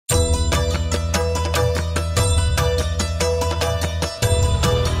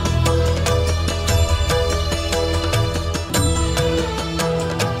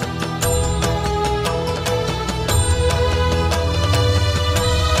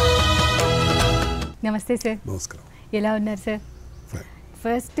నమస్తే సార్. నమస్కారం. ఎలా ఉన్నారు సార్?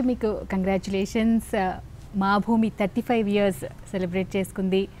 ఫస్ట్ మీకు కంగ్రాచులేషన్స్. మా భూమి 35 years సెలబ్రేట్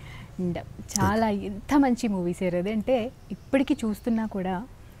చేసుకుంది. అండ్ చాలా ఎంత మంచి మూవీ సార్ అది. అంటే ఇప్పటికీ చూస్తున్నా కూడా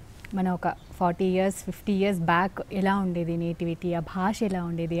మన ఒక 40 years 50 years బ్యాక్ ఎలా ఉండేది నేటివిటీ, ఆ భాష ఎలా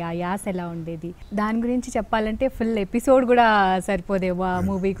ఉండేది, ఆ యాస ఎలా ఉండేది, దాని గురించి చెప్పాలంటే ఫుల్ ఎపిసోడ్ కూడా సరిపోదేమో ఆ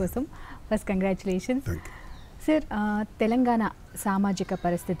మూవీ కోసం. First congratulations sir. తెలంగాణ సామాజిక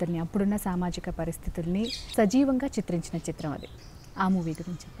పరిస్థితుల్ని, అప్పుడున్న సామాజిక పరిస్థితుల్ని సజీవంగా చిత్రించిన చిత్రం అది. ఆ మూవీ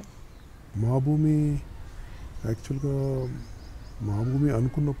గురించి చెప్పండి. మా భూమి యాక్చువల్గా మా భూమి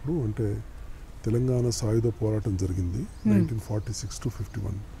అనుకున్నప్పుడు అంటే తెలంగాణ సాయుధ పోరాటం జరిగింది 1946 to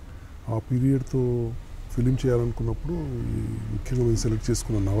 51. ఆ పీరియడ్తో ఫిలిం చేయాలనుకున్నప్పుడు ముఖ్యంగా మేము సెలెక్ట్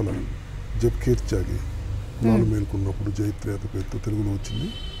చేసుకున్న నవల జబ్ ఖేత్ జాగే వాళ్ళు మేల్కొన్నప్పుడు జైత్రి అనే పేరుతో తెలుగులో వచ్చింది.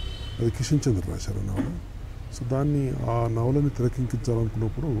 అది కిషన్ చంద్ర రాశారు నవల. సో దాన్ని ఆ నవలని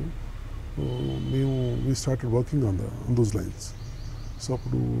తెరకెక్కించాలనుకున్నప్పుడు మేము we started working on those lines. So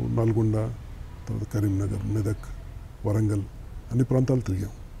అప్పుడు నల్గొండ, తర్వాత కరీంనగర్, మెదక్, వరంగల్ అన్ని ప్రాంతాలు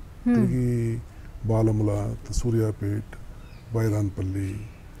తిరిగాం. తిరిగి బాలముల, సూర్యాపేట్, బైరాన్పల్లి,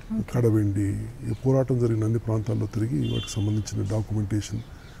 కడవెండి, ఈ పోరాటం జరిగిన అన్ని ప్రాంతాల్లో తిరిగి వాటికి సంబంధించిన డాక్యుమెంటేషన్,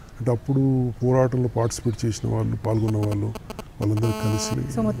 అంటే అప్పుడు పోరాటంలో పార్టిసిపేట్ చేసిన వాళ్ళు, పాల్గొన్న వాళ్ళు, వాళ్ళందరూ కలిసి.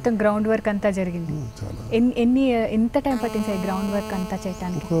 సో మొత్తం గ్రౌండ్ వర్క్ అంతా జరిగింది. చాలా ఎంత టైం పట్టింది గ్రౌండ్ వర్క్ అంతా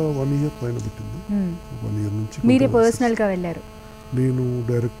చేయడానికి? ఒక 1 year పైన పెట్టింది. 1 year నుంచి మీరే పర్సనల్గా వెళ్ళారు? నేను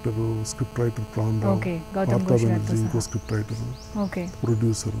డైరెక్టర్, స్క్రిప్ట్ రైటర్ ప్రాణ్ రావు, ఇంకో స్క్రిప్ట్ రైటర్,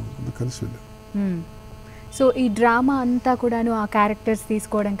 ప్రొడ్యూసర్ కలిసి వెళ్ళాను. సో ఈ డ్రామా అంతా కూడాను ఆ క్యారెక్టర్స్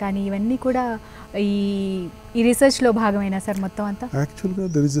తీసుకోవడం కానీ ఇవన్నీ కూడా ఈ రీసెర్చ్లో భాగమైనా సార్ మొత్తం అంతా? యాక్చువల్గా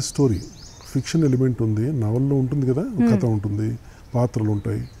there is a story, fiction element ఉంది, నవల్లో ఉంటుంది కదా, కథ ఉంటుంది, పాత్రలు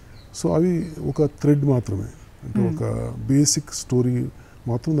ఉంటాయి. సో అవి ఒక థ్రెడ్ మాత్రమే, అంటే ఒక బేసిక్ స్టోరీ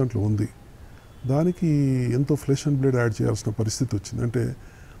మాత్రం దాంట్లో ఉంది. దానికి ఎంతో ఫ్లెష్ అండ్ బ్లడ్ యాడ్ చేయాల్సిన పరిస్థితి వచ్చింది. అంటే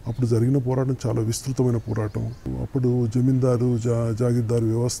అప్పుడు జరిగిన పోరాటం చాలా విస్తృతమైన పోరాటం. అప్పుడు జమీందారు జాగీర్దారు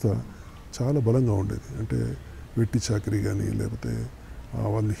వ్యవస్థ చాలా బలంగా ఉండేది. అంటే వెట్టి చాకరీ కానీ, లేకపోతే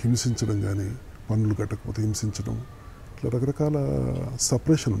వాళ్ళని హింసించడం కానీ, పన్నులు కట్టకపోతే హింసించడం, ఇట్లా రకరకాల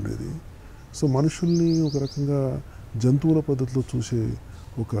సపరేషన్ ఉండేది. సో మనుషుల్ని ఒక రకంగా జంతువుల పద్ధతిలో చూసే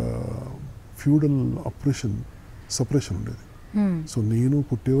ఒక ఫ్యూడల్ ఆపరేషన్, సపరేషన్ ఉండేది. సో నేను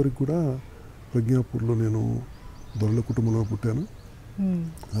పుట్టేవరకు కూడా ప్రజ్ఞాపూర్లో నేను దొరల కుటుంబంలో పుట్టాను.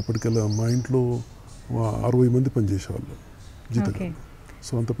 అప్పటికల్లా మా ఇంట్లో 60 మంది పనిచేసేవాళ్ళు జీతగాళ్ళు.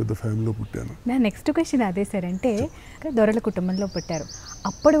 సో అంత పెద్ద ఫ్యామిలీలో పుట్టాను. నా నెక్స్ట్ క్వశ్చన్ అదే సార్. అంటే దొరల కుటుంబంలో పుట్టారు.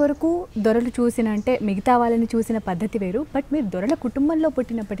 అప్పటి వరకు దొరలు చూసిన, అంటే మిగతా వాళ్ళని చూసిన పద్ధతి వేరు. బట్ మీరు దొరల కుటుంబంలో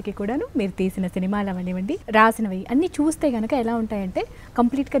పుట్టినప్పటికీ కూడాను మీరు తీసిన సినిమాలు అవనివ్వండి, రాసినవి అన్నీ చూస్తే కనుక ఎలా ఉంటాయంటే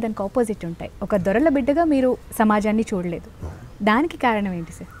కంప్లీట్గా దానికి ఆపోజిట్ ఉంటాయి. ఒక దొరల బిడ్డగా మీరు సమాజాన్ని చూడలేదు. దానికి కారణం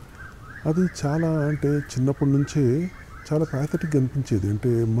ఏంటి సార్? అది చాలా, అంటే చిన్నప్పటి నుంచే చాలా ప్యాథటిక్గా అనిపించేది.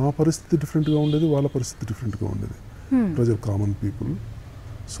 అంటే మా పరిస్థితి డిఫరెంట్గా ఉండేది, వాళ్ళ పరిస్థితి డిఫరెంట్గా ఉండేది. ప్రజలు common people,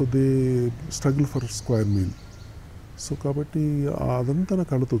 so they struggle for square meal. So కాబట్టి అదంతా నా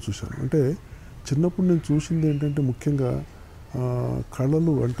కళ్ళతో చూశాను. అంటే చిన్నప్పుడు నేను చూసింది ఏంటంటే ముఖ్యంగా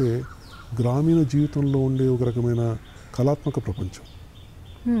కళలు, అంటే గ్రామీణ జీవితంలో ఉండే ఒక రకమైన కళాత్మక ప్రపంచం.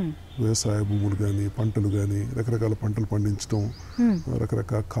 వ్యవసాయ భూములు కానీ, పంటలు కానీ, రకరకాల పంటలు పండించడం,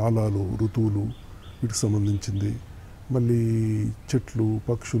 రకరకాల కాలాలు, ఋతువులు, వీటికి సంబంధించింది. మళ్ళీ చెట్లు,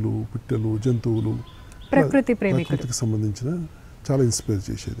 పక్షులు, పిట్టలు, జంతువులు, ప్రకృతికి సంబంధించిన చాలా ఇన్స్పైర్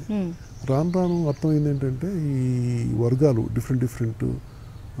చేసేది. రాను రాను అర్థమైంది ఏంటంటే ఈ వర్గాలు, డిఫరెంట్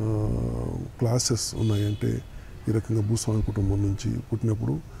క్లాసెస్ ఉన్నాయి. అంటే ఈ రకంగా భూస్వామి కుటుంబం నుంచి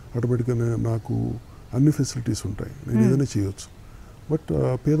పుట్టినప్పుడు ఆటోమేటిక్గా నాకు అన్ని ఫెసిలిటీస్ ఉంటాయి, నేను ఏదైనా చేయొచ్చు. బట్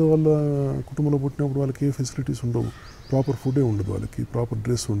పేదవాళ్ళ కుటుంబంలో పుట్టినప్పుడు వాళ్ళకి ఏ ఫెసిలిటీస్ ఉండవు, ప్రాపర్ ఫుడే ఉండదు, వాళ్ళకి ప్రాపర్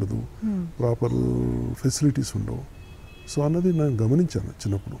డ్రెస్ ఉండదు, ప్రాపర్ ఫెసిలిటీస్ ఉండవు. సో అన్నది నేను గమనించాను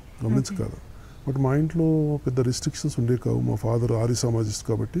చిన్నప్పుడు, గమనించకాదు. బట్ మా ఇంట్లో పెద్ద రిస్ట్రిక్షన్స్ ఉండేవి కావు. మా ఫాదర్ ఆర్య సమాజిస్ట్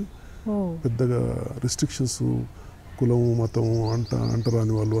కాబట్టి పెద్దగా రిస్ట్రిక్షన్స్, కులం, మతం,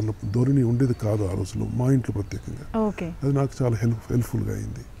 అంటరాని వాళ్ళు అన్న ధోరణి ఉండేది కాదు ఆ రోజుల్లో మా ఇంట్లో ప్రత్యేకంగా. అది నాకు చాలా హెల్ప్ఫుల్గా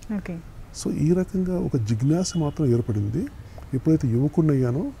అయింది. సో ఈ రకంగా ఒక జిజ్ఞాస మాత్రం ఏర్పడింది. ఎప్పుడైతే యువకుడిని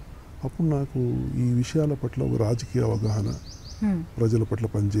అయ్యానో అప్పుడు నాకు ఈ విషయాల పట్ల ఒక రాజకీయ అవగాహన, ప్రజల పట్ల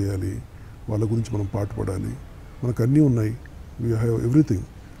పనిచేయాలి, వాళ్ళ గురించి మనం పాటుపడాలి, మనకు అన్నీ ఉన్నాయి, we have everything.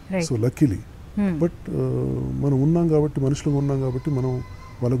 So luckily but మనం ఉన్నాం కాబట్టి, మనుషులుగా ఉన్నాం కాబట్టి మనం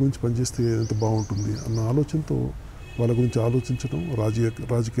వాళ్ళ గురించి పనిచేస్తే ఎంత బాగుంటుంది అన్న ఆలోచనతో వాళ్ళ గురించి ఆలోచించడం,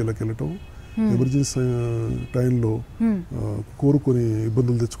 రాజకీయాలకు వెళ్ళటం, ఎమర్జెన్సీ టైంలో కోరుకొని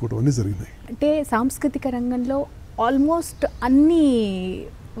ఇబ్బందులు తెచ్చుకోవడం అన్నీ జరిగినాయి. అంటే సాంస్కృతిక రంగంలో ఆల్మోస్ట్ అన్ని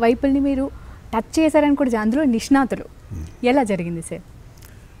వైపుల్ని మీరు టచ్ చేశారని కూడా, అందులో నిష్ణాతులు. ఎలా జరిగింది సార్?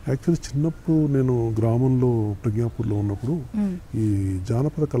 యాక్చువల్లీ చిన్నప్పుడు నేను గ్రామంలో ప్రజ్ఞాపూర్లో ఉన్నప్పుడు ఈ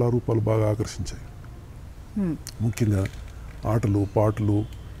జానపద కళారూపాలు బాగా ఆకర్షించాయి. ముఖ్యంగా ఆటలు, పాటలు,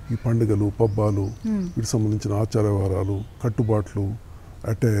 ఈ పండుగలు, పబ్బాలు, వీటికి సంబంధించిన ఆచార వ్యవహారాలు, కట్టుబాట్లు,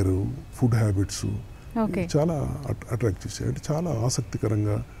 అటైర్, ఫుడ్ హ్యాబిట్స్ చాలా అట్రాక్ట్ చేసాయి. అంటే చాలా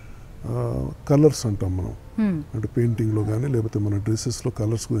ఆసక్తికరంగా కలర్స్ అంటాం మనం, అంటే పెయింటింగ్లో కానీ లేకపోతే మన డ్రెస్సెస్లో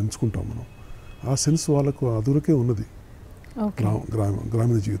కలర్స్ ఎంచుకుంటాం మనం. ఆ సెన్స్ వాళ్ళకు అదురకే ఉన్నది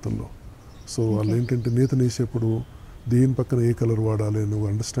గ్రామీణ జీవితంలో. సో వాళ్ళు ఏంటంటే నేత నేసేప్పుడు దేని పక్కన ఏ కలర్ వాడాలి అనే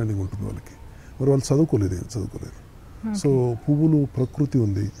అండర్స్టాండింగ్ ఉంటుంది వాళ్ళకి. మరి వాళ్ళు చదువుకోలేదు. సో పువ్వులు, ప్రకృతి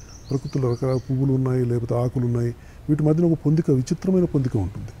ఉంది, ప్రకృతిలో రకరకాల పువ్వులు ఉన్నాయి, లేకపోతే ఆకులు ఉన్నాయి, వీటి మధ్యన ఒక పొందిక, విచిత్రమైన పొందిక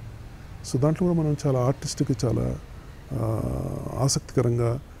ఉంటుంది. సో దాంట్లో కూడా మనం చాలా ఆర్టిస్ట్కి చాలా ఆసక్తికరంగా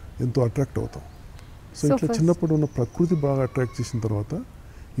ఎంతో అట్రాక్ట్ అవుతాం. సో ఇట్లా చిన్నప్పుడు ఉన్న ప్రకృతి బాగా అట్రాక్ట్ చేసిన తర్వాత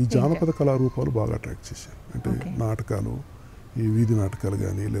ఈ జానపద కళారూపాలు బాగా అట్రాక్ట్ చేశాయి. అంటే నాటకాలు, ఈ వీధి నాటకాలు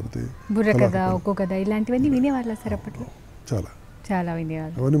కానీ లేకపోతే బుర్రకథ, ఒక్కో కథ, ఇలాంటివన్నీ వినేవాళ్ళ సార్ అప్పట్లో? చాలా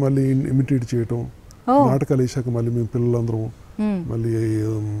వినేవాళ్ళు. అవన్నీ మళ్ళీ ఇమిటేట్ చేయటం, నాటకాలు వేసాక మళ్ళీ మేము పిల్లలందరం మళ్ళీ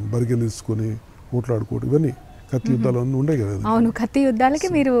బరిగెలు తీసుకొని పోట్లాడుకోవడం, ఇవన్నీ కత్తి యుద్ధాలు అన్నీ ఉండే కదా. అవును, కత్తి యుద్ధాలకి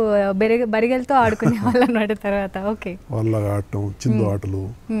మీరు బరిగెలతో ఆడుకునే వాళ్ళ తర్వాత వాళ్ళగా ఆడటం, చిందు ఆటలు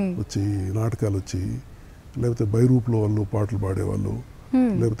వచ్చి, నాటకాలు వచ్చి, లేకపోతే బైరూపులో వాళ్ళు పాటలు పాడేవాళ్ళు,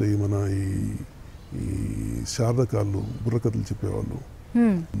 లేకపోతే మన ఈ శారదకాళ్ళు బుర్రకథలు చెప్పేవాళ్ళు,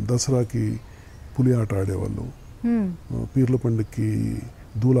 దసరాకి పులి ఆట ఆడేవాళ్ళు, పీర్ల పండుగకి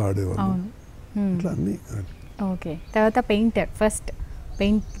దూల ఆడేవాళ్ళు, ఇట్లా అన్నీ. ఓకే, తర్వాత ఫస్ట్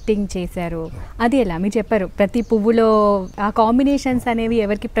పెయింటింగ్ చేశారు. అది ఎలా మీరు చెప్పారు, ప్రతి పువ్వులో ఆ కాంబినేషన్స్ అనేవి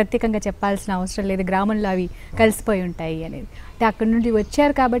ఎవరికి ప్రత్యేకంగా చెప్పాల్సిన అవసరం లేదు, గ్రామంలో అవి కలిసిపోయి ఉంటాయి అనేది. అంటే అక్కడ నుండి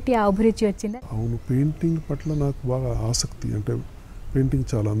వచ్చారు కాబట్టి ఆ అభిరుచి వచ్చిందా? అవును, పెయింటింగ్ పట్ల నాకు బాగా ఆసక్తి. అంటే పెయింటింగ్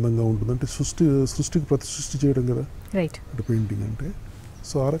చాలా అందంగా ఉంటుంది, అంటే సృష్టికి సృష్టి చేయడం కదా రైట్ అంటే పెయింటింగ్ అంటే.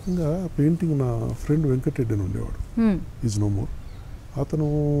 సో ఆ రకంగా పెయింటింగ్ నా ఫ్రెండ్ వెంకటరెడ్డి అని ఉండేవాడు, ఈజ్ నో మోర్. అతను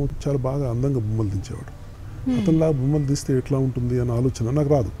చాలా బాగా అందంగా బొమ్మలు దించేవాడు. అతనిలా బొమ్మలు తీస్తే ఎట్లా ఉంటుంది అన్న ఆలోచన నాకు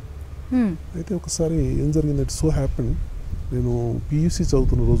రాదు. అయితే ఒకసారి ఏం జరిగిందంటే, సో హ్యాపెన్ నేను పియూసీ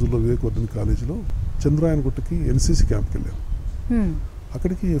చదువుతున్న రోజుల్లో వివేకవర్ధన్ కాలేజీలో చంద్రాయనగుట్టకి ఎన్సీసీ క్యాంప్కి వెళ్ళాను.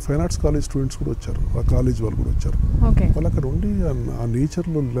 అక్కడికి ఫైన్ ఆర్ట్స్ కాలేజ్ స్టూడెంట్స్ కూడా వచ్చారు, ఆ కాలేజ్ వాళ్ళు కూడా వచ్చారు. వాళ్ళు అక్కడ ఉండి ఆ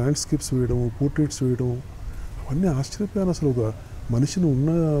నేచర్లో ల్యాండ్స్కేప్స్ వేయడం, పోర్ట్రేట్స్ వేయడం, అవన్నీ ఆశ్చర్యపోయాను. అసలు ఒక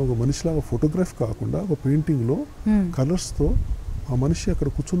మనిషిలాగా ఫోటోగ్రాఫ్ కాకుండా ఒక పెయింటింగ్లో కలర్స్తో ఆ మనిషి అక్కడ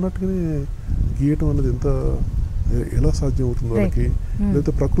కూర్చున్నట్టుగానే గీయటం అనేది ఎలా సాధ్యం అవుతుంది వాళ్ళకి.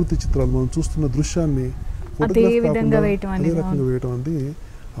 లేకపోతే ప్రకృతి చిత్రాలు మనం చూస్తున్న దృశ్యాన్ని ఫోటోగ్రాఫ్ కాకుండా అదే రకంగా వేయటం అనేది,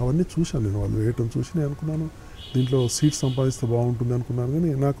 అవన్నీ చూశాను నేను. వాళ్ళు వేయటం చూసి నేను అనుకున్నాను దీంట్లో సీట్ సంపాదిస్తే బాగుంటుంది అనుకున్నాను.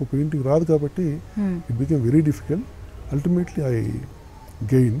 కానీ నాకు పెయింటింగ్ రాదు కాబట్టి it became very difficult. Ultimately I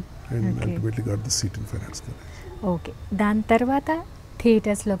gain and ultimately got the seat in fine arts college. Okay, దాని తర్వాత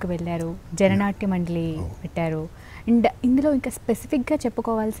థియేటర్స్లోకి వెళ్ళారు, జననాట్య మండలి పెట్టారు. అండ్ ఇందులో ఇంకా స్పెసిఫిక్గా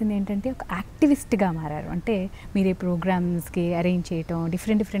చెప్పుకోవాల్సింది ఏంటంటే ఒక యాక్టివిస్ట్గా మారారు. అంటే మీరే ప్రోగ్రామ్స్కి అరేంజ్ చేయటం,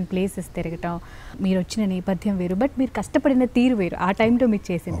 డిఫరెంట్ ప్లేసెస్ తిరగటం, మీరు వచ్చిన నేపథ్యం వేరు, బట్ మీరు కష్టపడిన తీరు వేరు ఆ టైంలో మీరు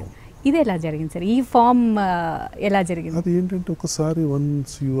చేసింది. ఇది ఎలా జరిగింది సార్, ఈ ఫామ్ ఎలా జరిగింది? అది ఏంటంటే, ఒకసారి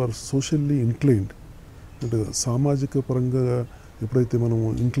once you are socially inclined, అంటే సామాజిక పరంగా ఎప్పుడైతే మనం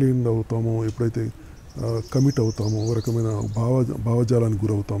ఇంక్లైన్డ్ అవుతామో, ఎప్పుడైతే కమిట్ అవుతామో, ఒక రకమైన భావజాలానికి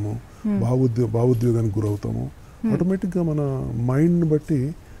గురవుతామో, భావోద్వేగానికి గురవుతామో, ఆటోమేటిక్గా మన మైండ్ని బట్టి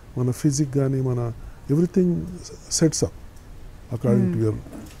మన ఫిజిక్ కానీ మన everything sets up according to your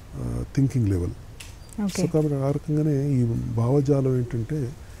thinking level. So కాబట్టి ఆ రకంగానే ఈ భావజాలం ఏంటంటే,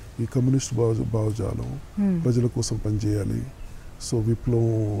 ఈ కమ్యూనిస్ట్ భావజాలం, ప్రజల కోసం పనిచేయాలి, సో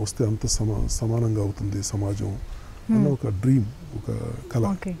విప్లవం వస్తే అంత సమానంగా అవుతుంది సమాజం అన్న ఒక డ్రీమ్, ఒక కళ.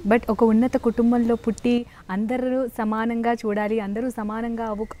 బట్ ఒక ఉన్నత కుటుంబంలో పుట్టి అందరూ సమానంగా చూడాలి, అందరూ సమానంగా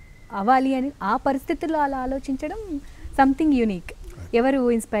అవ్వాలి అని ఆ పరిస్థితుల్లో అలా ఆలోచించడం సంథింగ్ యూనిక్. ఎవరు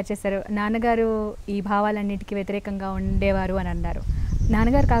ఇన్స్పైర్ చేశారు? నాన్నగారు ఈ భావాలన్నిటికీ వ్యతిరేకంగా ఉండేవారు అని అన్నారు.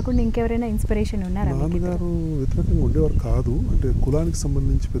 నాన్నగారు కాకుండా ఇంకెవరైనా ఇన్స్పిరేషన్ ఉన్నారా? నాన్నగారు వ్యతిరేకంగా ఉండేవారు కాదు, అంటే కులానికి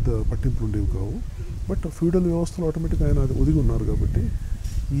సంబంధించి పెద్ద పట్టింపులు ఉండేవి కావు. బట్ ఫ్యూడల్ వ్యవస్థలో ఆటోమేటిక్గా ఆయన ఒదిగి ఉన్నారు కాబట్టి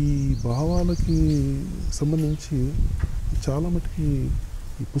ఈ భావాలకి సంబంధించి చాలా మటుకి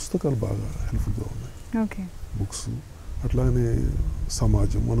ఈ పుస్తకాలు బాగా హెల్ప్ఫుల్గా ఉన్నాయి. ఓకే, బుక్స్, అట్లానే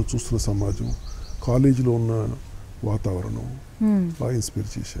సమాజం, మనం చూస్తున్న సమాజం, కాలేజీలో ఉన్న వాతావరణం బాగా ఇన్స్పైర్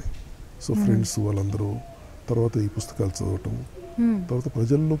చేశాయి. సో ఫ్రెండ్స్ వాళ్ళందరూ, తర్వాత ఈ పుస్తకాలు చదవటం, తర్వాత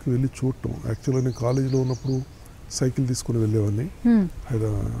ప్రజల్లోకి వెళ్ళి చూడటం. యాక్చువల్గా నేను కాలేజీలో ఉన్నప్పుడు సైకిల్ తీసుకొని వెళ్ళేవాడిని.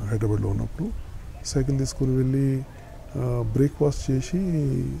 హైదరాబాద్లో ఉన్నప్పుడు సైకిల్ తీసుకొని వెళ్ళి బ్రేక్ఫాస్ట్ చేసి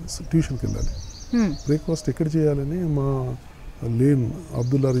ట్యూషన్కి వెళ్ళాలి. బ్రేక్ఫాస్ట్ ఎక్కడ చేయాలని మా లేన్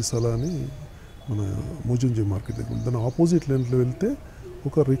అబ్దుల్లా రిసాలా అని మన మోజంజీ మార్కెట్ దగ్గర, దాని ఆపోజిట్ లేన్లో వెళ్తే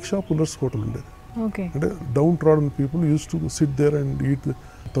ఒక రిక్షా పుల్లర్స్ హోటల్ ఉండేది. ఓకే. అంటే down trodden people use to SIT there and eat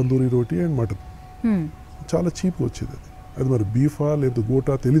tandoori roti and mutton. చాలా చీప్గా వచ్చేది అది. అది మరి బీఫా లేదా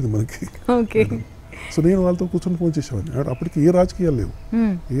గోటా తెలియదు మనకి. ఓకే. సో నేను వాళ్ళతో కూర్చొని ఫోన్ చేసేవాడిని. అప్పటికి ఏ రాజకీయాలు లేవు,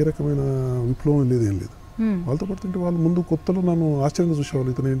 ఏ రకమైన విప్లవం లేదు, ఏం లేదు. వాళ్ళతో పడుతుంటే వాళ్ళు ముందు కొత్తలో నన్ను ఆశ్చర్యంగా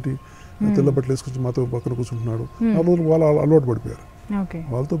చూసేవాళ్ళు. ఇతను ఏంటి తెల్ల బట్టలు వేసుకొచ్చి మాతో పక్కన కూర్చుంటున్నాడు. ఆ రోజు వాళ్ళు అలవాటు పడిపోయారు.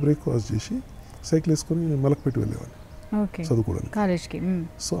 వాళ్ళతో బ్రేక్ఫాస్ట్ చేసి సైకిల్ వేసుకొని మలక్పేట వెళ్ళేవాడిని చదువుకోవడానికి.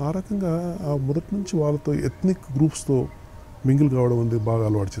 సో ఆ రకంగా ఆ మొదటి నుంచి వాళ్ళతో ఎథ్నిక్ గ్రూప్స్తో మింగిల్ కావడం అనేది బాగా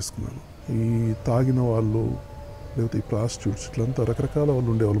అలవాటు చేసుకున్నాను. ఈ తాగిన వాళ్ళు లేకపోతే ఈ ప్రాస్టిట్యూట్స్ ఇట్లంతా రకరకాల వాళ్ళు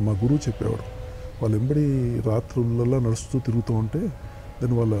ఉండేవాళ్ళు. మా గురువు చెప్పేవాడు, వాళ్ళు ఎంబడి రాత్రులలో నడుస్తూ తిరుగుతూ ఉంటే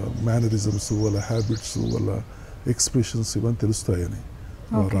దాని వాళ్ళ మేనరిజమ్స్, వాళ్ళ హ్యాబిట్స్, వాళ్ళ ఎక్స్ప్రెషన్స్ ఇవన్నీ తెలుస్తాయని.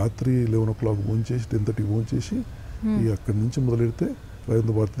 రాత్రి 11 o'clock భోంచేసి 10:30 భోంచేసి ఈ అక్కడి నుంచి మొదలెడితే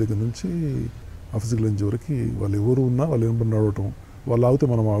రవీంద్ర భారతి దగ్గర నుంచి ఆఫీస్కి లంచ్ వరకు వాళ్ళు ఎవరు ఉన్నా వాళ్ళు ఏం నడవటం, వాళ్ళు ఆగితే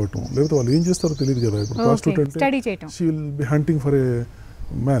మనం ఆగటం, లేకపోతే వాళ్ళు ఏం చేస్తారో తెలియదు కదా. ఇప్పుడు ప్రాస్టిట్యూట్ అంటే she will be hunting for a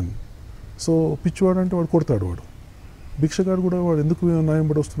man. So పిచ్చివాడు అంటే వాడు కొడతాడు. వాడు భిక్షగాడు కూడా వాడు ఎందుకు న్యాయం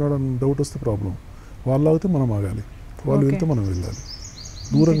పడి వస్తున్నాడు అని డౌట్ వస్తే ప్రాబ్లం. వాళ్ళు ఆగితే మనం ఆగాలి, వాళ్ళు వెళ్తే మనం వెళ్ళాలి,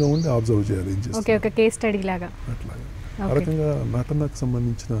 దూరంగా ఉండి అబ్జర్వ్ చేయాలి ఏం చేస్తారు అట్లాగా. ఆ రకంగా నటనకు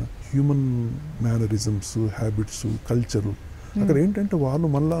సంబంధించిన హ్యూమన్ మేనరిజమ్స్, హ్యాబిట్స్, కల్చరు అక్కడ ఏంటంటే వాళ్ళు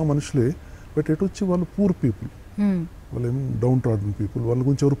మళ్ళా మనుషులే, బట్ ఎటు వచ్చి వాళ్ళు పూర్ పీపుల్, వాళ్ళు ఏం డౌన్ ట్రాడన్ పీపుల్, వాళ్ళ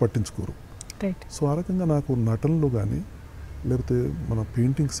గురించి ఎవరు పట్టించుకోరు. సో ఆ రకంగా నాకు నటనలో కానీ లేకపోతే మన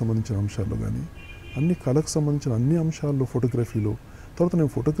పెయింటింగ్కి సంబంధించిన అంశాల్లో కానీ అన్ని కళకు సంబంధించిన అన్ని అంశాల్లో, ఫోటోగ్రఫీలో, తర్వాత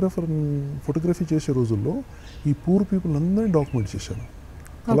నేను ఫోటోగ్రఫీ చేసే రోజుల్లో ఈ పూర్ పీపుల్ అందరినీ డాక్యుమెంట్ చేశాను.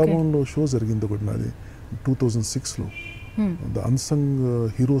 కళాభవన్లో షో జరిగింది ఒకటి నాది 2006లో, ద అన్సంగ్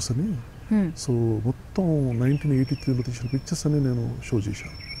హీరోస్ అని. సో మొత్తం 1983లో తీసిన పిక్చర్స్ అని నేను షో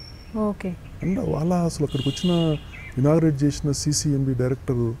చేశాను. అండ్ వాళ్ళ అసలు అక్కడికి వచ్చిన ఇనాగ్రేట్ చేసిన సిసిఎంబి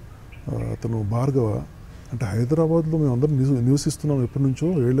డైరెక్టర్ అతను భార్గవ, అంటే హైదరాబాద్లో మేము అందరం నివసిస్తున్నాం ఎప్పటి నుంచో,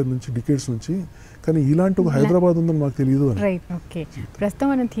 ఏళ్ల నుంచి, డికేడ్స్ నుంచి, కానీ ఇలాంటి ఒక హైదరాబాద్ ఉందని మాకు తెలియదు అని. ఓకే. ప్రస్తుతం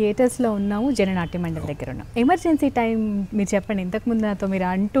మనం థియేటర్స్లో ఉన్నాము, జననాట్య మండలి దగ్గర ఉన్నాం. ఎమర్జెన్సీ టైం మీరు చెప్పండి. ఇంతకుముందు నాతో మీరు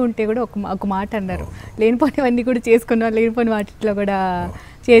అంటూ ఉంటే కూడా ఒక మాట అన్నారు, లేనిపోనివన్నీ కూడా చేసుకున్నాం, లేనిపోని వాటిలో కూడా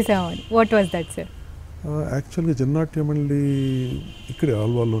చేసామని. What was that sir? యాక్చువల్గా జననాట్య మండలి ఇక్కడే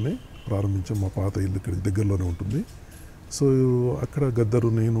ఆల్వాల్లోనే ప్రారంభించాం. మా పాత ఇల్లు ఇక్కడ దగ్గరలోనే ఉంటుంది. సో అక్కడ గద్దరు,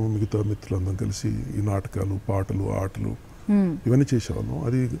 నేను, మిగతా మిత్రులందరం కలిసి ఈ నాటకాలు, పాటలు, ఆటలు ఇవన్నీ చేసేవాళ్ళం.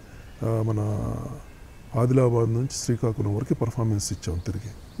 అది మన ఆదిలాబాద్ నుంచి శ్రీకాకుళం వరకు పర్ఫార్మెన్స్ ఇచ్చాం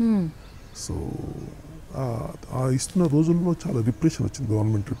తిరిగి. సో ఆ ఇస్తున్న రోజుల్లో చాలా రిప్రెషన్ వచ్చింది,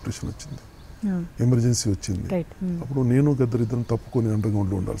 గవర్నమెంట్ రిప్రెషన్ వచ్చింది, ఎమర్జెన్సీ వచ్చింది. అప్పుడు నేను గద్దరు ఇద్దరం తప్పుకొని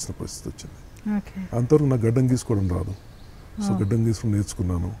అండర్గ్రౌండ్లో ఉండాల్సిన పరిస్థితి వచ్చింది. అంతవరకు నాకు గడ్డం గీసుకోవడం రాదు. సో గడ్డం గీసుకుని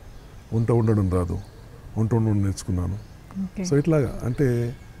నేర్చుకున్నాను. వంట ఉండడం రాదు, వంట ఉండడం నేర్చుకున్నాను. సో ఇట్లాగా అంటే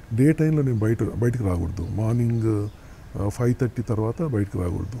డే టైంలో నేను బయటికి రాకూడదు. మార్నింగ్ 5:30 తర్వాత బయటికి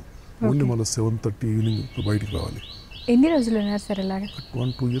రాకూడదు. ఓన్లీ మళ్ళీ 7:30 ఈవినింగ్ బయటికి రావాలి. ఎన్ని రోజులు ఉన్నారు సార్ అలాగా?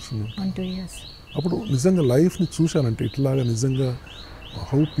 1-2 years ఉన్నాను. 1-2 years. అప్పుడు నిజంగా లైఫ్ని చూశానంటే ఇట్లాగా నిజంగా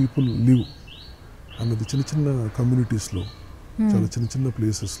హౌ పీపుల్ లివ్ అన్నది చిన్న చిన్న కమ్యూనిటీస్లో, చాలా చిన్న చిన్న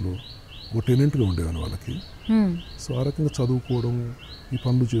ప్లేసెస్లో ఒక టెనెంట్గా ఉండేవాను వాళ్ళకి. సో ఆ రకంగా చదువుకోవడం, ఈ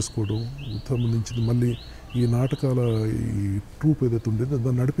పనులు చేసుకోవడం సంబంధించింది. మళ్ళీ ఈ నాటకాల ఈ ట్రూప్ ఏదైతే ఉండేదో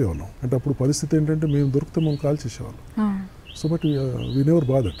దాన్ని నడిపేవాళ్ళం. అంటే అప్పుడు పరిస్థితి ఏంటంటే మేము దొరికితే మనం కాల్ చేసేవాళ్ళం. So but we never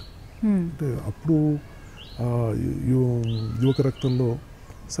bothered. అంటే అప్పుడు యువక రక్తంలో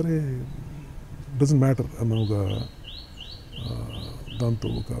సరే డజంట్ మ్యాటర్ అన్న ఒక దాంతో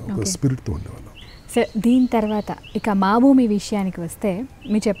ఒక స్పిరిట్తో ఉండేవాళ్ళం. సార్ దీని తర్వాత ఇక మా భూమి విషయానికి వస్తే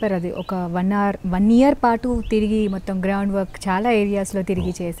మీరు చెప్పారు అది ఒక 1 year పాటు తిరిగి మొత్తం గ్రౌండ్ వర్క్ చాలా ఏరియాస్లో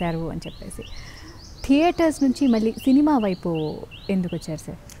తిరిగి చేశారు అని చెప్పేసి, థియేటర్స్ నుంచి మళ్ళీ సినిమా వైపు ఎందుకు వచ్చారు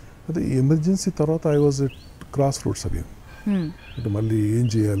సార్? అదే ఎమర్జెన్సీ తర్వాత I was at cross roads again. అంటే మళ్ళీ ఏం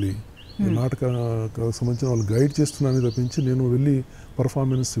చేయాలి, నాటకాలకు సంబంధించిన వాళ్ళు గైడ్ చేస్తున్నానని తప్పించి నేను వెళ్ళి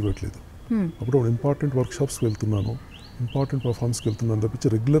పర్ఫార్మెన్స్ ఇవ్వట్లేదు. అప్పుడు ఇంపార్టెంట్ వర్క్షాప్స్కి వెళ్తున్నాను, ఇంపార్టెంట్ పర్ఫార్మెన్స్కి వెళ్తున్నాను తప్పించి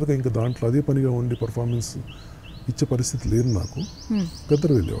రెగ్యులర్గా ఇంకా దాంట్లో అదే పనిగా ఉండి పర్ఫార్మెన్స్ ఇచ్చే పరిస్థితి లేదు నాకు.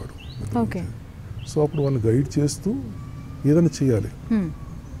 గద్దరు వెళ్ళేవాడు. సో అప్పుడు వాళ్ళు గైడ్ చేస్తూ ఏదైనా చేయాలి,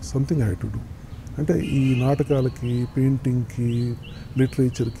 something I had to do. అంటే ఈ నాటకాలకి, పెయింటింగ్కి,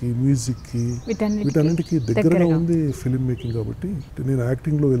 లిటరేచర్కి, మ్యూజిక్కి వీటన్నిటికీ దగ్గరగా ఉంది ఫిల్మ్ మేకింగ్. కాబట్టి నేను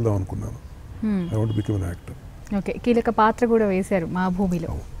యాక్టింగ్లో వెళ్దాం అనుకున్నాను. I want become an actor. Okay, కీలక పాత్ర కూడా వేశారు మా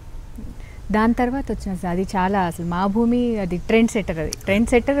భూమిలో. దాని తర్వాత వచ్చిన అది చాలా అసలు మా భూమి అది ట్రెండ్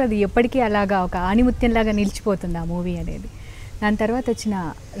సెట్టర్. అది ఎప్పటికీ అలాగా ఒక ఆణిముత్యంలాగా నిలిచిపోతుంది ఆ మూవీ అనేది. దాని తర్వాత వచ్చిన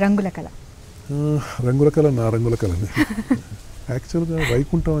రంగుల కళ. నా రంగుల కళని యాక్చువల్గా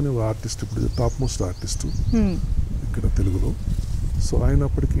వైకుంఠం అనే ఒక ఆర్టిస్ట్ ఇప్పుడు టాప్ మోస్ట్ ఆర్టిస్టు ఇక్కడ తెలుగులో. సో ఆయన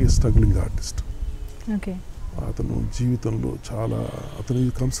అప్పటికి స్ట్రగ్లింగ్ ఆర్టిస్ట్. ఓకే. అతను జీవితంలో చాలా అతను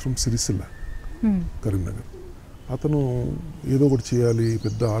కమ్స్ ఫ్రమ్ సిరిసిల్ల, కరీంనగర్. అతను ఏదో ఒకటి చేయాలి,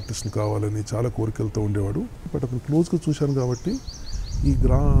 పెద్ద ఆర్టిస్ట్ని కావాలని చాలా కోరికలతో ఉండేవాడు. బట్ అతను క్లోజ్గా చూశాను కాబట్టి ఈ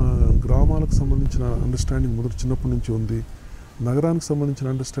గ్రామాలకు సంబంధించిన అండర్స్టాండింగ్ మొదటి చిన్నప్పటి నుంచి ఉంది, నగరానికి సంబంధించిన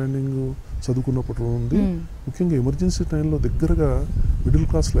అండర్స్టాండింగ్ చదువుకున్నప్పుడు ఉంది. ముఖ్యంగా ఎమర్జెన్సీ టైంలో దగ్గరగా మిడిల్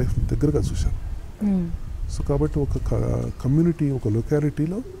క్లాస్ లైఫ్ దగ్గరగా చూశాను. సో కాబట్టి ఒక కమ్యూనిటీ, ఒక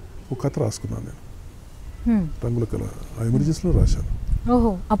లొకాలిటీలో ఒక కథ రాసుకున్నాను నేను. రంగుల కళ ఆ ఎమర్జెన్సీలో రాశాను. ఓహో,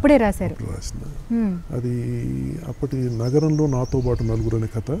 అప్పుడే రాశారు? రాసిన అది అప్పటి నగరంలో నాతో పాటు నలుగురు అనే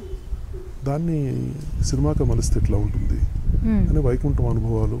కథ. దాన్ని సినిమాగా మలిస్తే ఎట్లా ఉంటుంది అని వైకుంఠం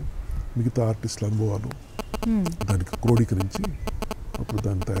అనుభవాలు, మిగతా ఆర్టిస్టుల అనుభవాలు దానికి క్రోడీకరించి అప్పుడు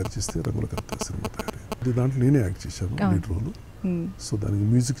దాన్ని తయారు చేస్తే రంగుల కథ సినిమా తయారైంది. దాంట్లో నేనే యాక్ట్ చేశాను లీడ్ రోల్. సో దానికి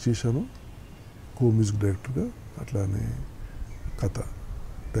మ్యూజిక్ చేశాను, కో మ్యూజిక్ డైరెక్టర్గా. అట్లానే కథ,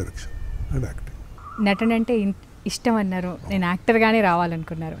 డైరెక్షన్ అండ్ యాక్టింగ్. నటన అంటే ఇష్టం అన్నారు, నేను యాక్టర్గానే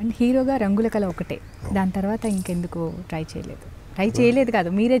రావాలనుకున్నారు. అండ్ హీరోగా రంగుల కళ ఒకటే, దాని తర్వాత ఇంకెందుకు ట్రై చేయలేదు కాదు,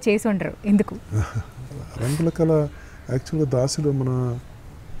 మీరే చేసి ఉండరు ఎందుకు? రంగుల కళ యాక్చువల్గా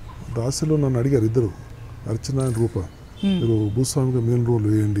దాసిలో నన్ను అడిగారు ఇద్దరు, అర్చన అండ్ రూప, మీరు భూస్వామిగా మెయిన్ రోల్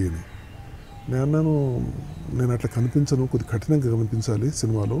వేయండి అని. నేను అన్నాను, నేను అట్లా కనిపించను, కొద్ది కఠినంగా కనిపించాలి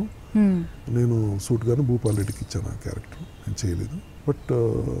సినిమాలో. నేను సూట్గానే భూపాల్ రెడ్డికి ఇచ్చాను ఆ క్యారెక్టర్, నేను చేయలేదు. బట్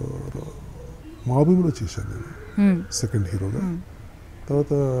మా భూమిలో చేశాను నేను సెకండ్ హీరోగా.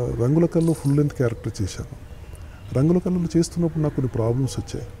 తర్వాత రంగుల కళ్ళలో ఫుల్ లెంత్ క్యారెక్టర్ చేశాను. రంగుల కళ్ళలో చేస్తున్నప్పుడు నాకు కొన్ని ప్రాబ్లమ్స్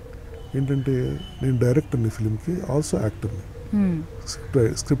వచ్చాయి. ఏంటంటే నేను డైరెక్టర్ని ఫిలింకి, ఆల్సో యాక్టర్ని,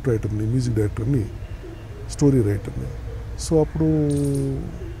 స్క్రిప్ట్ రైటర్ని, మ్యూజిక్ డైరెక్టర్ని, స్టోరీ రైటర్ని. సో అప్పుడు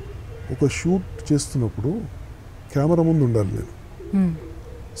ఒక షూట్ చేస్తున్నప్పుడు కెమెరా ముందు ఉండాలి నేను.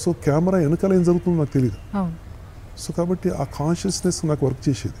 సో కెమెరా వెనకాల ఏం జరుగుతుందో నాకు తెలియదు. సో కాబట్టి ఆ కాన్షియస్నెస్ నాకు వర్క్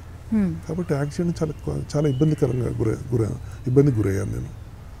చేసేది. కాబట్టి యాక్ట్ చేయడం చాలా ఇబ్బందికరంగా ఇబ్బందికి గురయ్యాను నేను.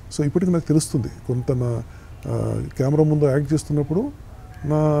 సో ఇప్పటికి నాకు తెలుస్తుంది, కొంత నా కెమెరా ముందు యాక్ట్ చేస్తున్నప్పుడు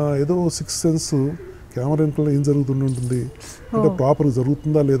నా ఏదో సిక్స్ సెన్స్ కెమెరా వెనకాల ఏం జరుగుతుంటుంది, అంటే ప్రాపర్గా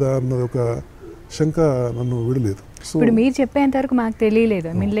జరుగుతుందా లేదా అన్నది ఒక శంక నన్ను విడలేదు. సో ఇప్పుడు మీరు చెప్పేంత వరకు మాకు తెలియలేదు,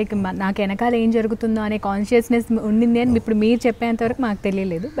 ఐ మీన్ లైక్ నాకు వెనకాల ఏం జరుగుతుందో అనే కాన్షియస్నెస్ ఉండింది అని ఇప్పుడు మీరు చెప్పేంత వరకు మాకు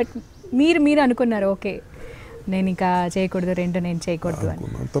తెలియలేదు. బట్ మీరు అనుకున్నారు, ఓకే నేను ఇంకా చేయకూడదు, నేను చేయకూడదు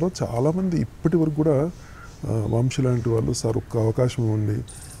అని. తర్వాత చాలామంది ఇప్పటి వరకు కూడా వంశీ లాంటి వాళ్ళు, సార్ ఒక్క అవకాశం ఇవ్వండి,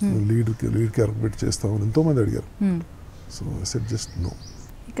 లీడ్ క్యారెక్టర్ పెట్టి చేస్తామని ఎంతోమంది అడిగారు. So set just no.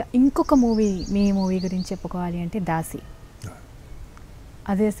 ఇక ఇంకొక మీ మూవీ గురించి చెప్పుకోవాలి అంటే దాసి.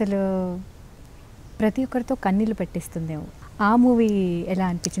 అది అసలు ప్రతి ఒక్కరితో కన్నీళ్ళు పెట్టిస్తుందేమో. ఆ మూవీ ఎలా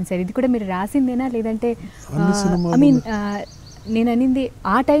అనిపించింది సార్? ఇది కూడా మీరు రాసిందేనా, లేదంటే ఐ మీన్ నేను అనింది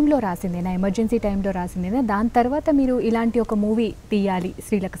ఆ టైంలో రాసిందేనా, ఎమర్జెన్సీ టైంలో రాసిందేనా, దాని తర్వాత మీరు ఇలాంటి ఒక మూవీ తీయాలి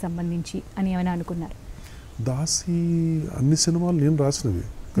స్త్రీలకు సంబంధించి అని ఏమైనా అనుకున్నారు? దాసి అన్ని సినిమాలు నేను రాసినవి,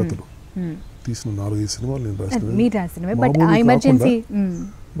 కథలు తీసిన 4-5 సినిమాలు నేను రాసినవి, మీరు రాసినవి. But emergency,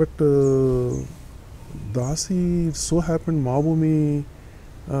 but Dasi so happened మా భూమి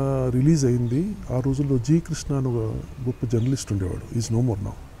రిలీజ్ అయింది. ఆ రోజుల్లో జీ కృష్ణ అని ఒక గొప్ప జర్నలిస్ట్ ఉండేవాడు, is no more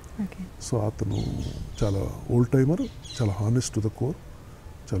now. So అతను చాలా ఓల్డ్ టైమర్, చాలా హానెస్ట్ టు ద కోర్,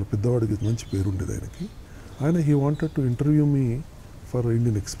 చాలా పెద్దవాడికి మంచి పేరు ఉండేది ఆయనకి. He wanted to interview me for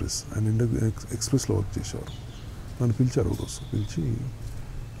Indian express. ఆయన ఇండియన్ ఎక్స్ప్రెస్లో వర్క్ చేసేవారు. నన్ను పిలిచారు ఒకరోజు, పిలిచి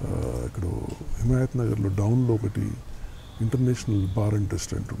ఇక్కడ హిమాయత్ నగర్లో డౌన్లో ఒకటి ఇంటర్నేషనల్ బార్ అండ్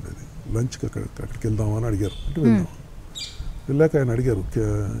రెస్టారెంట్ ఉండేది, లంచ్కి అక్కడికి వెళ్దామని అడిగారు. అంటే వెళ్దాం. వెళ్ళాక ఆయన అడిగారు,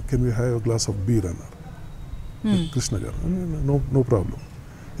 can we have a glass of beer అన్నారు కృష్ణ గారు. No problem.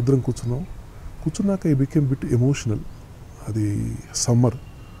 ఇద్దరం కూర్చున్నాక ఈ బికేమ్ బిట్ ఎమోషనల్. అది సమ్మర్,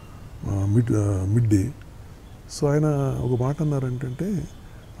 మిడ్ డే. సో ఆయన ఒక మాట అన్నారంటే,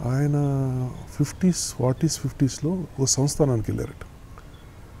 ఆయన 50s 40s 50sలో ఒక సంస్థానానికి వెళ్ళారట.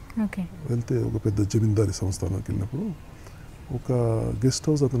 వెళ్తే ఒక పెద్ద జమీందారీ సంస్థానానికి వెళ్ళినప్పుడు ఒక గెస్ట్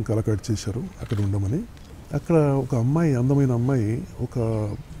హౌస్ అతనికి అలకాట్ చేశారు అక్కడ ఉండమని. అక్కడ ఒక అమ్మాయి, అందమైన అమ్మాయి, ఒక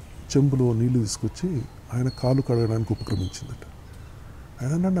చెంబులో నీళ్లు తీసుకొచ్చి ఆయన కాలు కడగడానికి ఉపక్రమించిందట.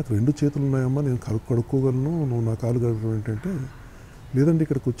 ఆయన అన్నాడు, నాకు 2 చేతులు ఉన్నాయమ్మా, నేను కడుక్కోగలను, నువ్వు నా కాలు కడగడం ఏంటంటే, లేదండి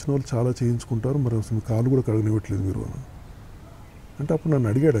ఇక్కడికి వచ్చిన వాళ్ళు చాలా చేయించుకుంటారు, మరి అసలు మీ కాలు కూడా కడగనివ్వట్లేదు మీరు అని. అంటే అప్పుడు నన్ను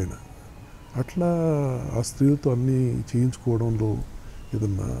అడిగాడు ఆయన, అట్లా ఆ స్త్రీలతో అన్నీ చేయించుకోవడంలో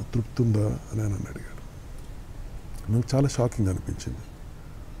ఏదన్నా తృప్తి ఉందా అని ఆయన నన్ను అడిగాడు. నాకు చాలా షాకింగ్ అనిపించింది.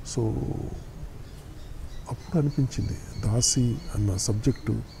 సో అప్పుడు అనిపించింది, దాసి అన్న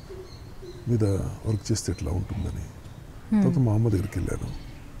సబ్జెక్టు మీద వర్క్ చేస్తే ఎట్లా ఉంటుందని. తర్వాత మా అమ్మ దగ్గరికి వెళ్ళాను.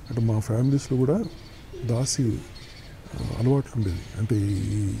 అంటే మా ఫ్యామిలీస్లో కూడా దాసి అలవాట్లు ఉండేది, అంటే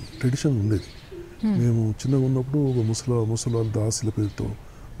ఈ ట్రెడిషన్ ఉండేది. మేము చిన్నగా ఉన్నప్పుడు ఒక ముసలి వాళ్ళు దాసుల పేరుతో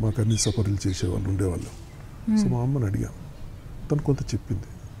మాకు అన్ని సపరీలు చేసేవాళ్ళు ఉండేవాళ్ళు. సో మా అమ్మని అడిగాను, తను కొంత చెప్పింది.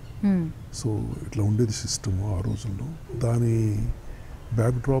 సో ఇట్లా ఉండేది సిస్టమ్ ఆ రోజుల్లో. దాని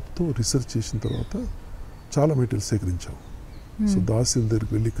బ్యాక్ డ్రాప్తో రీసెర్చ్ చేసిన తర్వాత చాలా మెటీరియల్ సేకరించాం. సో దాసీల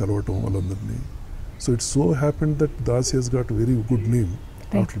దగ్గరికి వెళ్ళి కలవటం వాళ్ళందరినీ. So it's so happened that Dasi Hess got very good name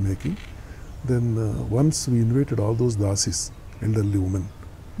after making. Then once we invited all those దాసీస్, elderly women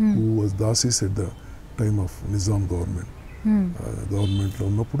who was dasis at the time of Nizam government. గవర్నమెంట్లో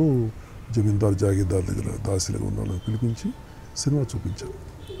ఉన్నప్పుడు జమీందార్ జాగీర్దార్ దగ్గర దాసీలుగా ఉన్న వాళ్ళని పిలిపించి సినిమా చూపించాను.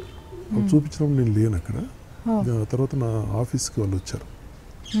 వాళ్ళు చూపించినప్పుడు నేను లేను అక్కడ. తర్వాత నా ఆఫీస్కి వాళ్ళు వచ్చారు,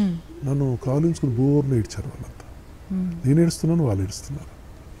 నన్ను కాలించుకుని బోర్ని ఏడ్చారు వాళ్ళంతా. నేను ఏడుస్తున్నాను, వాళ్ళు ఏడుస్తున్నారు.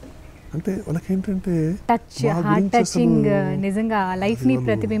 అంటే వాళ్ళకి ఏంటంటే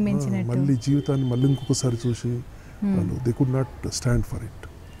మళ్ళీ జీవితాన్ని మళ్ళీ ఇంకొకసారి చూసి వాళ్ళు they could not stand for it.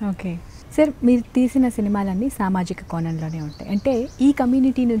 Okay sir, మీరు తీసిన సినిమాలన్నీ సామాజిక కోణంలోనే ఉంటాయి. అంటే ఈ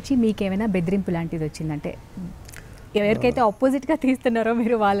కమ్యూనిటీ నుంచి మీకు ఏమైనా బెదిరింపు లాంటిది వచ్చిందంటే ఎవరికైతే ఆపోజిట్గా తీస్తున్నారో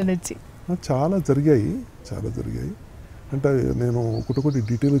మీరు వాళ్ళ నుంచి? చాలా జరిగాయి. అంటే నేను ఒకటి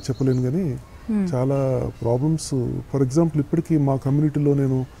డీటెయిల్గా చెప్పలేను, కానీ చాలా ప్రాబ్లమ్స్. ఫర్ ఎగ్జాంపుల్ ఇప్పటికీ మా కమ్యూనిటీలో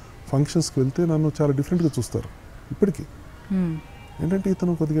నేను ఫంక్షన్స్కి వెళ్తే నన్ను చాలా డిఫరెంట్గా చూస్తారు ఇప్పటికీ. ఏంటంటే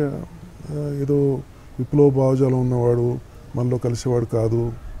ఇతను కొద్దిగా ఏదో విప్లవ భావజాలం ఉన్నవాడు, మనలో కలిసేవాడు కాదు,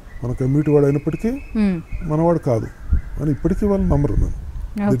 మన కమ్యూనిటీ వాడు అయినప్పటికీ మనవాడు కాదు అని ఇప్పటికీ వాళ్ళు నమ్మరు నన్ను.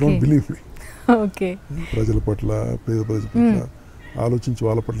 They don't believe me. Okay, ప్రజల పట్ల, పేద ప్రజల పట్ల ఆలోచించి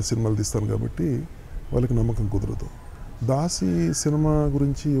వాళ్ళ పట్ల సినిమాలు తీస్తాను కాబట్టి వాళ్ళకి నమ్మకం కుదరదు. దాసి సినిమా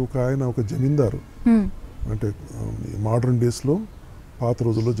గురించి ఒక జమీందారు, అంటే మోడర్న్ డేస్లో పాత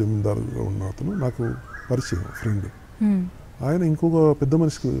రోజుల్లో జమీందారుగా ఉన్న అతను నాకు పరిచయం, ఫ్రెండ్. ఆయన ఇంకొక పెద్ద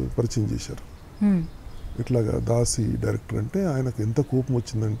మనిషికి పరిచయం చేశారు. ఇట్లాగా దాసి డైరెక్టర్ అంటే ఆయనకు ఎంత కోపం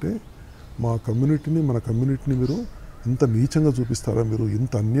వచ్చిందంటే, మన కమ్యూనిటీని మీరు ఇంత నీచంగా చూపిస్తారా, మీరు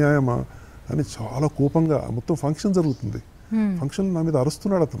ఇంత అన్యాయమా అని చాలా కోపంగా. మొత్తం ఫంక్షన్ జరుగుతుంది, ఫంక్షన్ నా మీద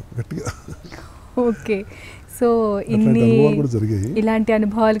అరుస్తున్నాడు అతను గట్టిగా. ఓకే, సో అనుభవాలు కూడా జరిగాయి, ఇలాంటి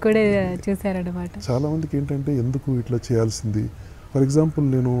అనుభవాలు కూడా చూసారన్నమాట. చాలా మందికి ఏంటంటే ఎందుకు ఇట్లా చేయాల్సింది. ఫర్ ఎగ్జాంపుల్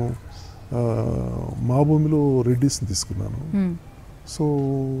నేను మా భూమిలో రెడ్డిస్ని తీసుకున్నాను, సో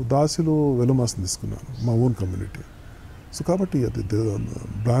దాసిలో వెలమాస్ని తీసుకున్నాను, మా ఓన్ కమ్యూనిటీ. సో కాబట్టి అది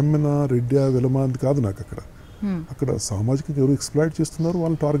బ్రాహ్మణ, రెడ్డి, వెలమ అది కాదు నాకు. అక్కడ సామాజికంగా ఎవరు ఎక్స్ప్లాయిట్ చేస్తున్నారు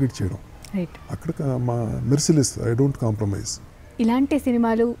వాళ్ళని టార్గెట్ చేయడం. అక్కడ మా మెర్సిలెస్, ఐ డోంట్ కాంప్రమైజ్. ఇలాంటి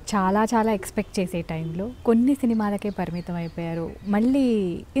సినిమాలు చాలా చాలా ఎక్స్పెక్ట్ చేసే టైంలో కొన్ని సినిమాలకే పరిమితం అయిపోయారు. మళ్ళీ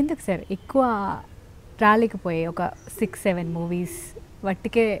ఎందుకు సార్ ఎక్కువ రాలేకపోయాయి? ఒక 6-7 మూవీస్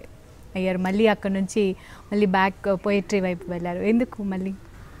వట్టికే అయ్యారు. మళ్ళీ అక్కడ నుంచి మళ్ళీ బ్యాక్ పోయిటరీ వైపు వెళ్ళారు. ఎందుకు మళ్ళీ?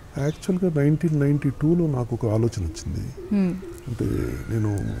 యాక్చువల్గా 1992లో నాకు ఒక ఆలోచన వచ్చింది. అంటే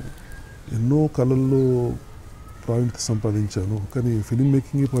నేను ఎన్నో కళల్లో ప్రావీణ్యత సంపాదించాను, కానీ ఫిలిం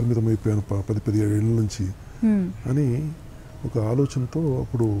మేకింగ్కి పరిమితం అయిపోయాను 10-15 ఏళ్ళ నుంచి అని ఒక ఆలోచనతో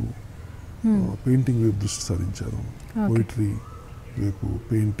అప్పుడు పెయింటింగ్ వైపు దృష్టి సారించాను. పోయిటరీ వైపు,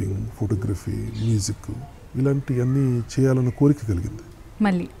 పెయింటింగ్, ఫోటోగ్రఫీ, మ్యూజిక్ ఇలాంటివన్నీ చేయాలన్న కోరిక కలిగింది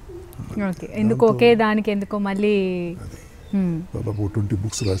మళ్ళీ. ఓకే, ఎందుకు ఒకే దానికి ఎందుకో మళ్ళీ. దాదాపు 20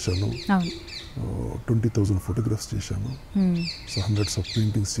 బుక్స్ రాశాను, 20,000 ఫోటోగ్రాఫ్స్ చేశాను, సో హండ్రెడ్స్ ఆఫ్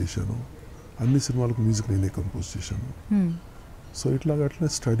పెయింటింగ్స్ చేశాను. అన్ని సినిమాలకు మ్యూజిక్ నేనే కంపోజ్ చేశాను. సో అట్లనే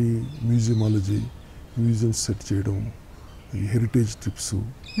స్టడీ, మ్యూజియమాలజీ, మ్యూజియంస్ సెట్ చేయడం, ఈ హెరిటేజ్ ట్రిప్స్,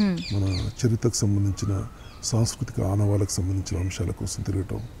 మన చరిత్రకు సంబంధించిన సాంస్కృతిక ఆనవాళ్ళకు సంబంధించిన అంశాల కోసం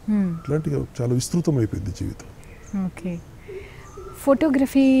తిరగటం, ఇట్లాంటివి చాలా విస్తృతం అయిపోయింది జీవితం. ఓకే,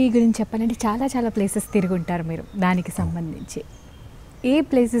 ఫోటోగ్రఫీ గురించి చెప్పాలంటే చాలా చాలా ప్లేసెస్ తిరిగి ఉంటారు మీరు. దానికి సంబంధించి ఏ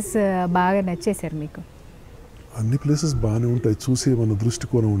ప్లేసెస్ బాగా నచ్చేసారు మీకు? అన్ని ప్లేసెస్ బాగానే ఉంటాయి, చూసి మన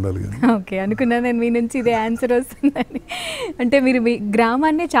దృష్టికోణం ఉండాలి కానీ. ఓకే, అనుకున్నాను నేను మీ నుంచి ఇదే ఆన్సర్ వస్తుందని. అంటే మీరు మీ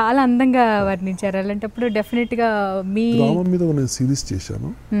గ్రామాన్ని చాలా అందంగా వర్ణించారు. అలాంటప్పుడు డెఫినెట్గా మీ గ్రామం మీద నేను సిరీస్ చేశాను.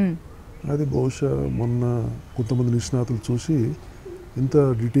 అది బహుశా మొన్న కొంతమంది నిష్ణాతులు చూసి ఇంత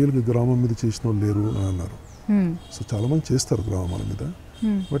డీటెయిల్గా గ్రామం మీద చేసిన వాళ్ళు లేరు అని అన్నారు. సో చాలామంది చేస్తారు గ్రామాల మీద,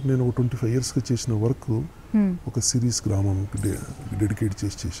 బట్ నేను ఒక 25 yearsగా చేసిన వర్క్ ఒక సిరీస్ గ్రామంకి డెడికేట్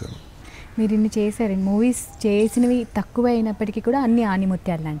చేశాను. మీరు ఇన్ని చేశారు, మూవీస్ చేసినవి తక్కువ అయినప్పటికీ కూడా అన్ని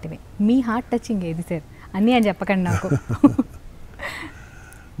ఆనిముత్యాలు లాంటివి. మీ హార్ట్ టచింగ్ ఏది సార్? అన్నీ అని చెప్పకండి నాకు.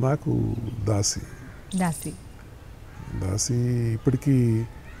 నాకు దాసి దాసి ఇప్పటికీ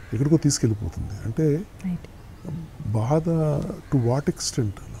ఎక్కడికో తీసుకెళ్ళిపోతుంది. అంటే బాధ టు వాట్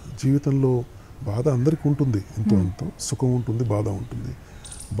ఎక్స్టెంట్. జీవితంలో బాధ అందరికీ ఉంటుంది, ఎంతో అంతో సుఖం ఉంటుంది, బాధ ఉంటుంది.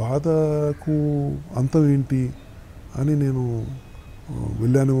 బాధకు అంతం ఏంటి అని నేను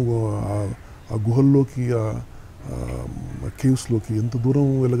వెళ్ళాను. ఆ గుహల్లోకి, ఆ కేవ్స్లోకి ఎంత దూరం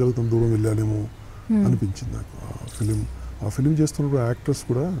వెళ్ళగలుగుతాం, దూరం వెళ్ళానేమో అనిపించింది నాకు ఆ ఫిలిం చేస్తున్నప్పుడు యాక్టర్స్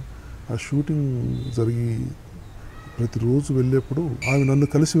కూడా ఆ షూటింగ్ జరిగి ప్రతిరోజు వెళ్ళేప్పుడు ఆమె నన్ను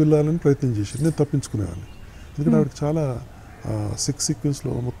కలిసి వెళ్ళాలని ప్రయత్నం చేసేది, నేను తప్పించుకునేవాడిని. ఎందుకంటే ఆవిడకి చాలా సెక్స్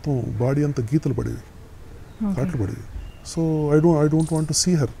సీక్వెన్స్లో మొత్తం బాడీ అంతా గీతలు పడేవి, కాట్లు పడేవి. So I don't want to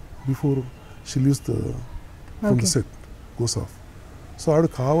see her before she leaves from the set goes off. So ఆవిడ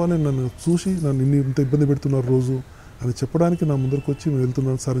కావాలని నన్ను చూసి నన్ను ఇంత ఇబ్బంది పెడుతున్నారు రోజు అని చెప్పడానికి నా ముందరికి వచ్చి మేము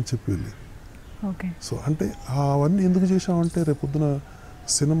వెళ్తున్నాను సార్ అని చెప్పి వెళ్ళి. సో అంటే అవన్నీ ఎందుకు చేసామంటే రేపొద్దున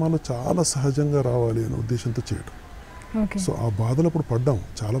సినిమాలో చాలా సహజంగా రావాలి అనే ఉద్దేశంతో చేయడం. సో ఆ బాధలు అప్పుడు పడ్డాం,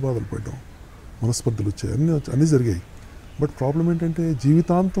 చాలా బాధలు పడ్డాం, మనస్పర్ధలు వచ్చాయి, అన్నీ జరిగాయి. బట్ ప్రాబ్లం ఏంటంటే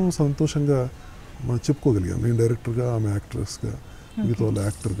జీవితాంతం సంతోషంగా మనం చెప్పుకోగలిగాం. నేను డైరెక్టర్గా, ఆమె యాక్ట్రెస్గా, మిగతా వాళ్ళు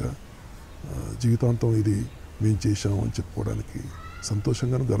యాక్టర్గా జీవితాంతం ఇది మేము చేశాము అని చెప్పుకోవడానికి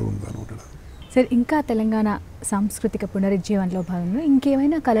సంతోషంగాను గర్వంగాను ఉండడం. సార్, ఇంకా తెలంగాణ సాంస్కృతిక పునరుజ్జీవనంలో భాగంగా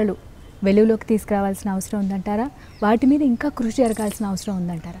ఇంకేమైనా కళలు వెలుగులోకి తీసుకురావాల్సిన అవసరం ఉందంటారా? వాటి మీద ఇంకా కృషి జరగాల్సిన అవసరం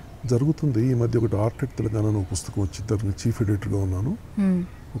ఉందంటారా? జరుగుతుంది. ఈ మధ్య ఒకటి ఆర్ట్ తెలంగాణ అనే పుస్తకం వచ్చి దానికి చీఫ్ ఎడిటర్గా ఉన్నాను.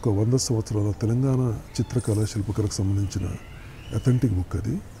 ఒక 100 సంవత్సరాల తెలంగాణ చిత్రకళ శిల్పకళకు సంబంధించిన అథెంటిక్ బుక్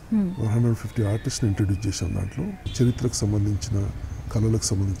అది. 150 ఆర్టిస్ట్ని ఇంట్రడ్యూస్ చేశాను. దాంట్లో చరిత్రకు సంబంధించిన, కళలకు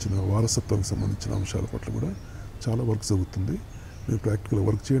సంబంధించిన, వారసత్వానికి సంబంధించిన అంశాల పట్ల కూడా చాలా వర్క్ జరుగుతుంది. నేను ప్రాక్టికల్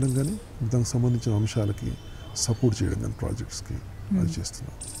వర్క్ చేయడం కానీ, దానికి సంబంధించిన అంశాలకి సపోర్ట్ చేయడం కానీ, ప్రాజెక్ట్స్కి అది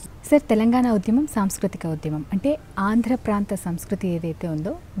చేస్తున్నాను. సార్, తెలంగాణ ఉద్యమం సాంస్కృతిక ఉద్యమం అంటే ఆంధ్ర ప్రాంత సంస్కృతి ఏదైతే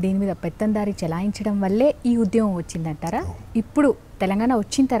ఉందో దీని మీద పెత్తందారి చెలాయించడం వల్లే ఈ ఉద్యమం వచ్చిందంటారా? ఇప్పుడు తెలంగాణ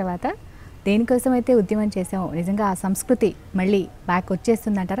వచ్చిన తర్వాత దేనికోసం అయితే ఉద్యమం చేసామో నిజంగా ఆ సంస్కృతి మళ్ళీ బ్యాక్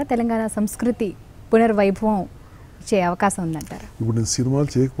వచ్చేస్తుందంటారా? తెలంగాణ సంస్కృతి పునర్వైభవం ఇచ్చే అవకాశం ఉందంటారా? ఇప్పుడు నేను సినిమాలు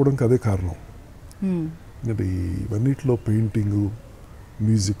చేయకపోవడానికి అదే కారణం. అంటే ఇవన్నిటిలో పెయింటింగు,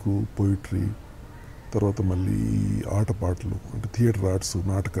 మ్యూజిక్, పోయిటరీ, తర్వాత మళ్ళీ ఆటపాటలు అంటే థియేటర్ ఆర్ట్స్,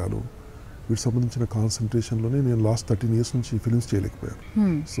 నాటకాలు, వీటికి సంబంధించిన కాన్సన్ట్రేషన్లోనే నేను లాస్ట్ 13 years నుంచి ఫిలిమ్స్ చేయలేకపోయాను.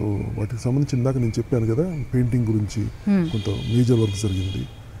 సో వాటికి సంబంధించి ఇందాక నేను చెప్పాను కదా, పెయింటింగ్ గురించి కొంత మేజర్ వర్క్ జరిగింది.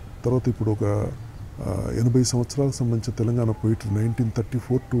 తర్వాత ఇప్పుడు ఒక 80 సంవత్సరాలకు సంబంధించిన తెలంగాణ పోయిటరీ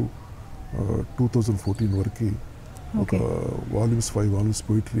 1934 to 2014 వరకు ఒక volumes 5 volumes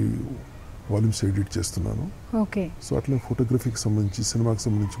poetry volumes edit చేస్తున్నాను. సో అట్లే ఫోటోగ్రఫీకి సంబంధించి, సినిమాకి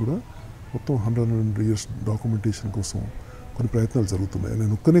సంబంధించి కూడా మొత్తం 100 years డాక్యుమెంటేషన్ కోసం కొన్ని ప్రయత్నాలు జరుగుతున్నాయి.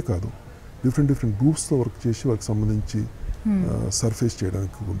 నేను ఒక్కనే కాదు, డిఫరెంట్ గ్రూప్స్తో వర్క్ చేసి వాటికి సంబంధించి సర్ఫేస్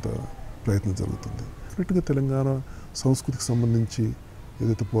చేయడానికి కొంత ప్రయత్నం జరుగుతుంది. డెఫినెట్గా తెలంగాణ సంస్కృతికి సంబంధించి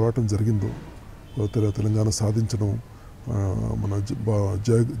ఏదైతే పోరాటం జరిగిందో, తెలంగాణ సాధించడం, మన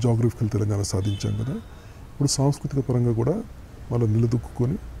జాగ్రఫికల్ తెలంగాణ సాధించాం కదా, ఇప్పుడు సాంస్కృతిక పరంగా కూడా మళ్ళీ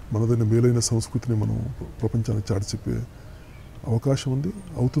నిలదొక్కుని మనదైన మేలైన సంస్కృతిని మనం ప్రపంచానికి చాటి చెప్పే అవకాశం ఉంది,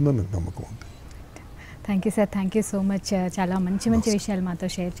 అవుతుందని నాకు నమ్మకం ఉంది. Thank you sir, thank you so much. చాలా మంచి విషయాలు మాతో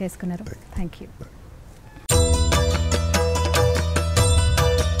షేర్ చేసుకున్నారు. Thank you.